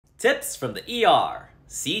Tips from the ER.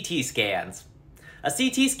 CT scans. A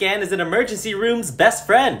CT scan is an emergency room's best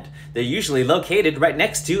friend. They're usually located right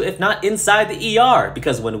next to, if not inside the ER,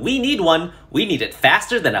 because when we need one, we need it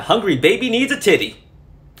faster than a hungry baby needs a titty.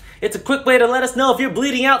 It's a quick way to let us know if you're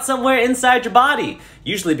bleeding out somewhere inside your body,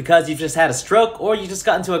 usually because you've just had a stroke or you just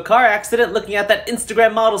got into a car accident looking at that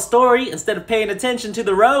Instagram model story instead of paying attention to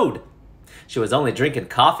the road. She was only drinking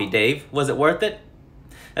coffee, Dave. Was it worth it?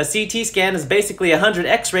 A CT scan is basically 100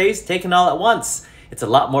 x-rays taken all at once. It's a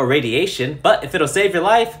lot more radiation, but if it'll save your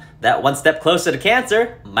life, that one step closer to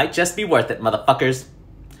cancer might just be worth it, motherfuckers.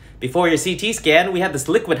 Before your CT scan, we have this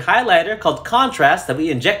liquid highlighter called Contrast that we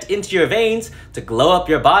inject into your veins to glow up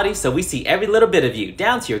your body so we see every little bit of you,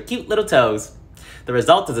 down to your cute little toes. The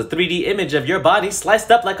result is a 3D image of your body sliced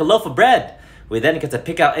up like a loaf of bread. We then get to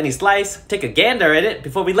pick out any slice, take a gander at it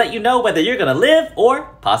before we let you know whether you're gonna live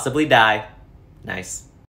or possibly die. Nice.